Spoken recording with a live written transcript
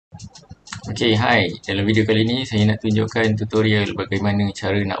Okay, hai. Dalam video kali ini saya nak tunjukkan tutorial bagaimana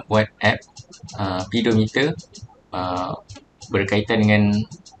cara nak buat app Pedometer berkaitan dengan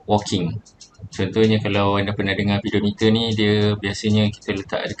walking. Contohnya kalau anda pernah dengar Pedometer ni, dia biasanya kita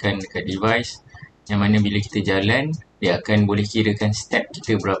letakkan dekat device yang mana bila kita jalan, dia akan boleh kirakan step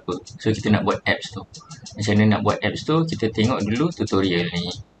kita berapa. So kita nak buat apps tu. Macam mana nak buat apps tu, kita tengok dulu tutorial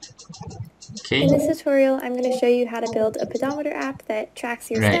ni. Okay. In this tutorial, I'm going to show you how to build a pedometer app that tracks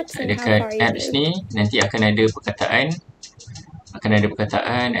your steps and how far Dekat you apps move. ni nanti akan ada perkataan,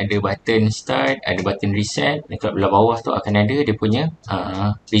 ada button start, ada button reset. Dekat belah bawah tu akan ada dia punya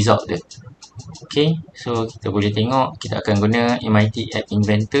result dia. Okay, so kita boleh tengok, kita akan guna MIT App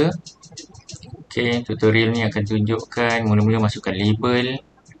Inventor. Okay, tutorial ni akan tunjukkan mula-mula masukkan label,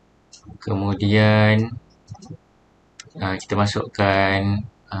 kemudian kita masukkan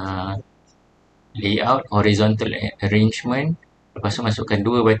layout, horizontal arrangement. Lepas tu masukkan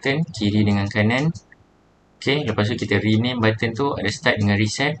dua button, kiri dengan kanan. Okay, lepas tu kita rename button tu, ada start dengan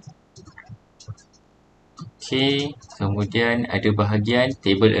reset. Okay, kemudian ada bahagian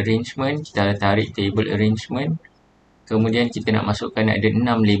table arrangement, kita tarik table arrangement. Kemudian kita nak masukkan ada 6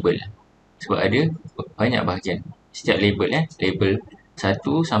 label. Sebab ada banyak bahagian. Setiap label label 1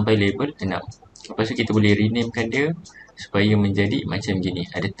 sampai label 6. Lepas tu kita boleh renamekan dia supaya menjadi macam gini.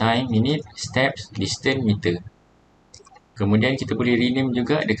 Ada time, minute, steps, distance, meter. Kemudian kita boleh rename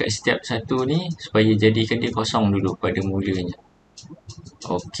juga dekat step 1 ni supaya jadikan dia kosong dulu pada mulanya.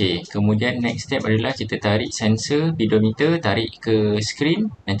 Okey, kemudian next step adalah kita tarik sensor pedometer, tarik ke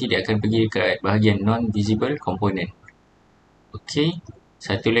screen. Nanti dia akan pergi dekat bahagian non-visible component. Okey,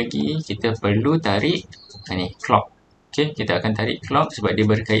 satu lagi kita perlu tarik ni, clock. Okey, kita akan tarik clock sebab dia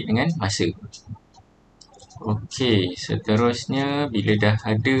berkait dengan masa. Okey, seterusnya bila dah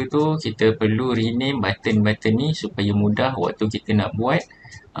ada tu, kita perlu rename button-button ni supaya mudah waktu kita nak buat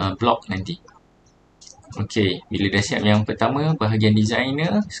block nanti. Okey, bila dah siap yang pertama, bahagian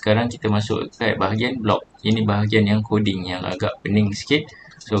designer, sekarang kita masuk ke bahagian block. Ini bahagian yang coding yang agak pening sikit.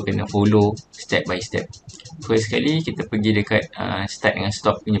 So, kena follow step by step. First sekali, kita pergi dekat start dengan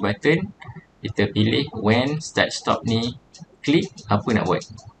stop punya button. Kita pilih when start stop ni, klik apa nak buat.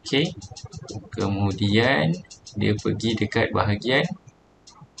 Okey. Kemudian dia pergi dekat bahagian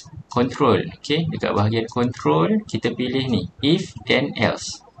control. Okey, dekat bahagian control kita pilih ni if then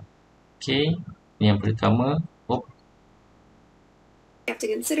else. Okey, ni yang pertama. You have to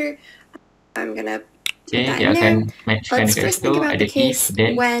consider. I'm gonna okey, dia akan matchkan dekat situ ada if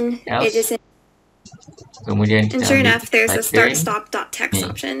then else. Kemudian kita and sure enough, there's a button, start stop .text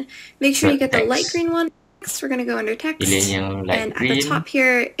option. Make sure you get the light green one. Next, we're going to go under text, yang light and green, at the top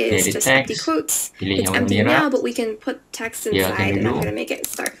here is just text, empty quotes. Pilih It's yang empty merah, now, but we can put text inside, and I'm going to make it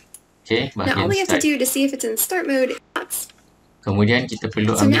start. Okay, now all we have to do to see if it's in start mode is kemudian kita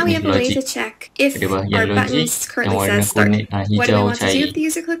perlu so now we have a way logic. to check if our buttons currently warna says start. hijau What do we want to do cair. if the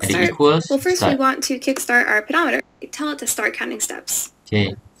user clicks Ada start? equals, Well, first start. we want to kickstart our pedometer. Tell it to start counting steps.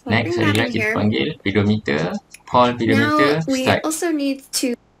 Okay, So next bring that adalah in kita here. panggil pedometer, call pedometer, Now we start. also need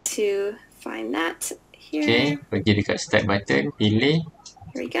to find that here. Okay, pergi dekat start button, pilih,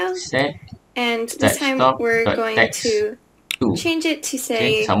 Here we go. set, And start, this time stop, we're dot going text to 2. change it to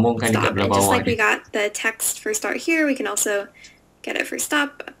say sambungkan dekat stop. belah And just bawah like we dia. got the text for start here, we can also get it for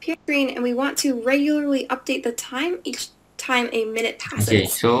stop up here screen. And we want to regularly update the time each time a minute passes. Okay,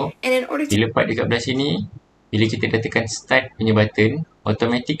 so And in order to bila part dekat belah sini, bila kita dah tekan start punya button,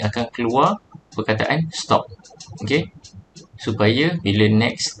 automatic akan keluar perkataan stop. Okay, supaya bila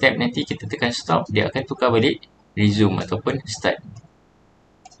next step nanti kita tekan stop, dia akan tukar balik resume ataupun start.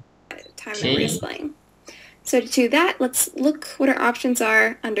 time that we're displaying. So to do that, let's look what our options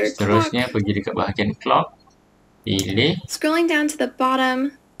are under clock. Seterusnya pergi dekat bahagian clock, pilih Scrolling down to the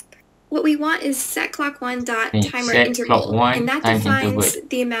bottom, what we want is set clock 1 dot timer set interval, clock 1 and that time defines interval.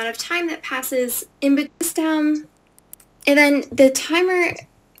 the amount of time that passes in between. And then the timer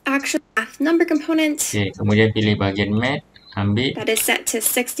actual math number component Okay, kemudian pilih bahagian math, ambil that is set to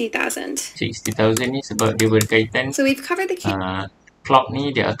 60,000. 60,000 ni sebab dia berkaitan So we've covered the key. clock ni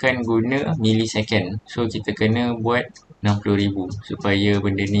dia akan guna millisecond. So kita kena buat 60,000 supaya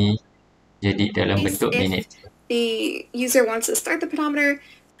benda ni jadi dalam bentuk minit. The user wants to start the pedometer.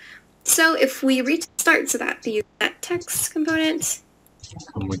 So if we reach start, so that the that text component,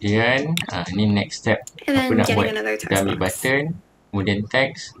 kemudian ni next step. and Apa then nak buat? getting another Kita text ambil box. button, kemudian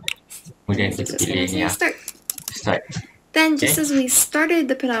text, kemudian kita pilih ni Start. start. Then just as we started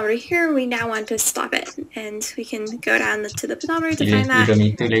the pedometer here, we now want to stop it. And we can go down to the pedometer to Pilih find that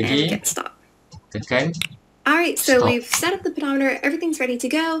pedometer and lagi, get stop. tekan. Alright, so Stop. we've set up the pedometer, everything's ready to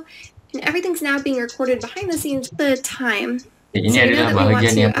go, and everything's now being recorded behind the scenes. The time Ini So we adalah know that we want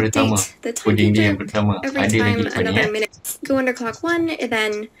bahagian to yang pertama. update the Coding dia yang timekeeper pertama. every Ada lagi time depan ni another minute. Go under clock 1, and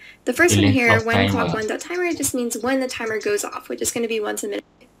then the first one Pilih here, clock when timer. clock 1.timer, just means when the timer goes off, which is going to be once a minute,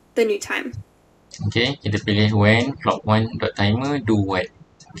 the new time. Okay, kita pilih when clock 1.timer do what.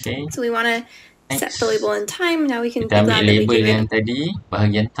 Okay, So we want to set the label in time. Now we can be kita ambil glad that we label gave yang it tadi,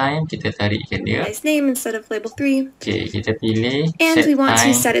 bahagian time, kita tarikkan a dia. nice name instead of label 3. Okay, kita pilih And set we want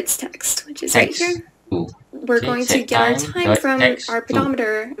to time set its text, which is right text here. to. We're Okay, going to set get our time time dot from text our to.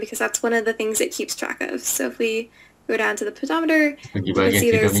 pedometer, because that's one of the things it keeps track of. So if we go down to the pedometer, Pergi you can bahagian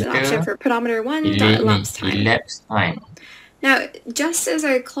see there's an pedometer, option for pedometer 1 pilih dot ni, elapsed time. elapsed time. Now, just as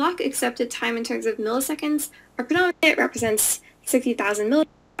our clock accepted time in terms of milliseconds, our pedometer represents 60,000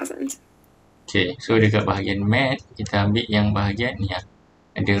 milliseconds. Okay, so dekat bahagian math, kita ambil yang bahagian ni lah.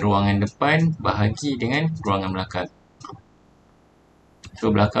 Ada ruangan depan bahagi dengan ruangan belakang. So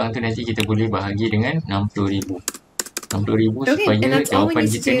belakang tu nanti kita boleh bahagi dengan 60,000. 60,000 Okay, supaya and that's all we jawapan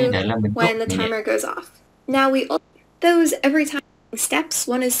need to kita ni do dalam bentuk when the minit. timer goes off. Now we those every time steps.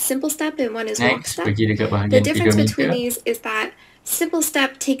 One is simple step and one is walk Next, step. pergi dekat The bahagian difference between pedometer. these is that simple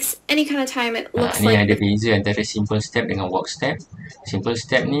step takes any kind of time. It looks Ni like ada beza antara simple step dengan walk step. Simple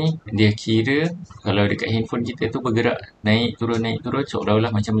step ni dia kira kalau dekat handphone kita tu bergerak naik turun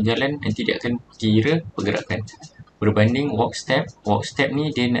seolah-olah macam berjalan, nanti dia akan kira pergerakan. Berbanding walk step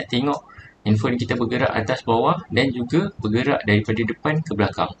ni dia nak tengok handphone kita bergerak atas bawah dan juga bergerak daripada depan ke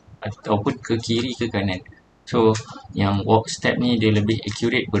belakang ataupun ke kiri ke kanan. So yang walk step ni dia lebih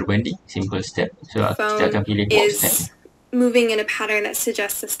accurate berbanding simple step. So kita akan pilih walk step. is moving in a pattern that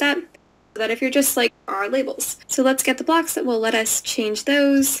suggests a step, so that if you're just like our labels. So let's get the blocks that will let us change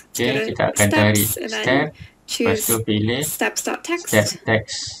those. Let's Okay, go to kita akan tarik steps and then step, lepas choose tu pilih steps.text. step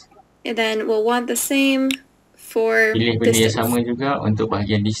text. And then we'll want the same for Pilih benda yang distance. sama juga untuk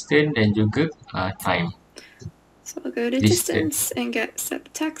bahagian distance dan juga time. So I'll go to Distance. distance and get set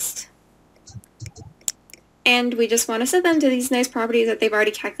the text. And we just want to set them to these nice properties that they've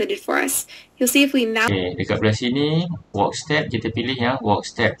already calculated for us. You'll see if we mouse Okay, dekat belah sini walk step, kita pilih yang walk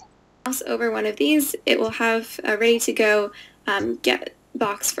step. over one of these, it will have a ready to go get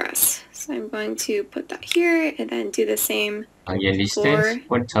box for us. So I'm going to put that here and then do the same. Bahagian distance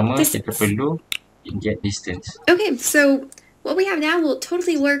pun sama, kita distance. perlu get distance. Okay, so what we have now will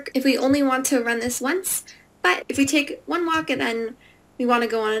totally work if we only want to run this once. But if we take one walk and then we want to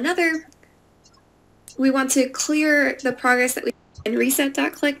go on another, we want to clear the progress that we in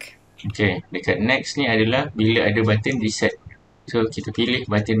reset.click. Okay, dekat next ni adalah bila ada button reset. So kita pilih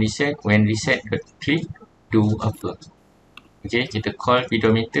button reset, when reset click do apa. Okay, kita call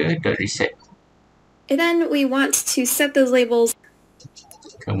pedometer.reset. And then we want to set those labels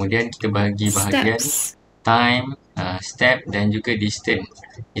Kemudian kita bagi bahagian steps. time, step dan juga distance.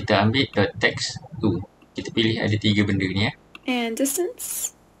 Kita ambil .text to. Kita pilih ada 3 benda ni ya. And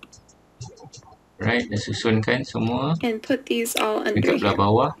distance. Right, dah susunkan semua. And put these all under Dekat belah here.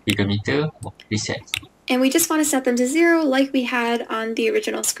 bawah, pedometer reset. And we just want to set them to 0 like we had on the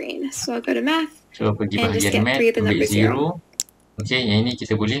original screen. So I'll go to math. So pergi And just bahagian get math, 3 the ambil number 0. Okay, yang ini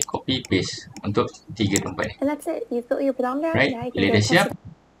kita boleh copy paste untuk 3 tempat ni. And that's it. You've built your pedometer. Right, Now you bila can dah go siap, test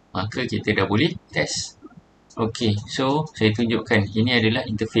it. maka kita dah boleh test. Okay, so saya tunjukkan ini adalah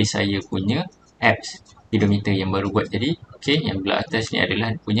interface saya punya apps pedometer yang baru buat tadi. Okay, yang belah atas ni adalah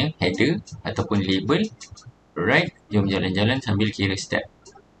punya header ataupun label. Right, jom jalan-jalan sambil kira step.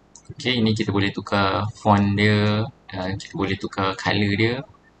 Okay, ini kita boleh tukar font dia, kita boleh tukar color dia.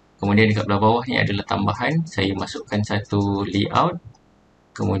 Kemudian dekat belah bawah ni adalah tambahan. Saya masukkan satu layout.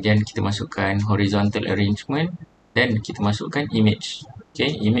 Kemudian kita masukkan horizontal arrangement dan kita masukkan image.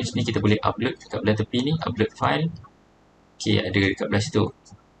 Okay, image ni kita boleh upload dekat belah tepi ni, upload file. Okay, ada dekat belah situ.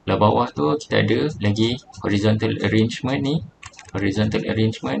 Belah bawah tu kita ada lagi horizontal arrangement ni. Horizontal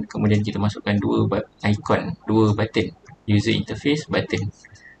arrangement, kemudian kita masukkan dua button, user interface button.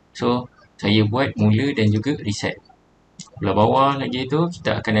 So, saya buat mula dan juga reset. Belah bawah lagi tu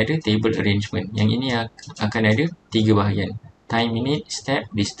kita akan ada table arrangement. Yang ini akan ada 3 bahagian. Time, minute,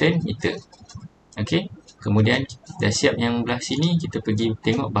 step, distance, meter. Okay, kemudian dah siap yang belah sini, kita pergi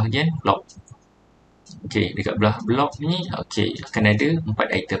tengok bahagian block. Okay, dekat belah block ni, okay, akan ada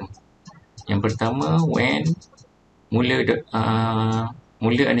 4 item. Yang pertama, when mula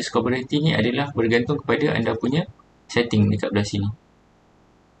underscore berhenti ni adalah bergantung kepada anda punya setting dekat belah sini.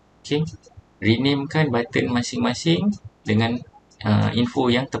 Okay, renamekan button masing-masing dengan info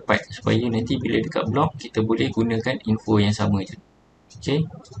yang tepat supaya nanti bila dekat blog kita boleh gunakan info yang sama je. Okay,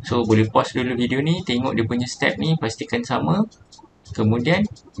 so boleh pause dulu video ni, tengok dia punya step ni, pastikan sama. Kemudian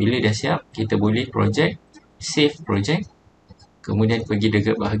bila dah siap, kita boleh project, save project. Kemudian pergi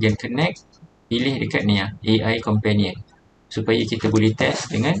dekat bahagian connect, pilih dekat ni AI companion. supaya kita boleh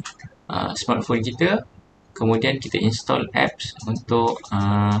test dengan smartphone kita. Kemudian kita install apps untuk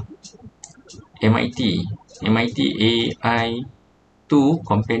MIT AI2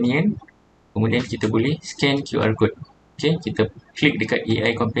 Companion. Kemudian kita boleh scan QR code. Okay, kita klik dekat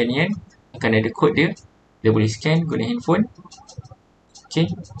AI Companion, akan ada kod dia. Dia boleh scan guna handphone.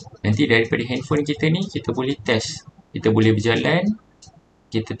 Okay, nanti daripada handphone kita ni kita boleh test. Kita boleh berjalan,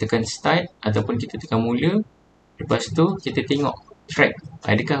 kita tekan start ataupun kita tekan mula. Lepas tu kita tengok track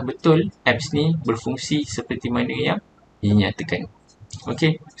adakah betul apps ni berfungsi seperti mana yang dinyatakan.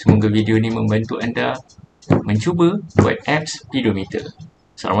 Okey, semoga video ni membantu anda mencuba buat apps Pedometer.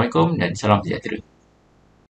 Assalamualaikum dan salam sejahtera.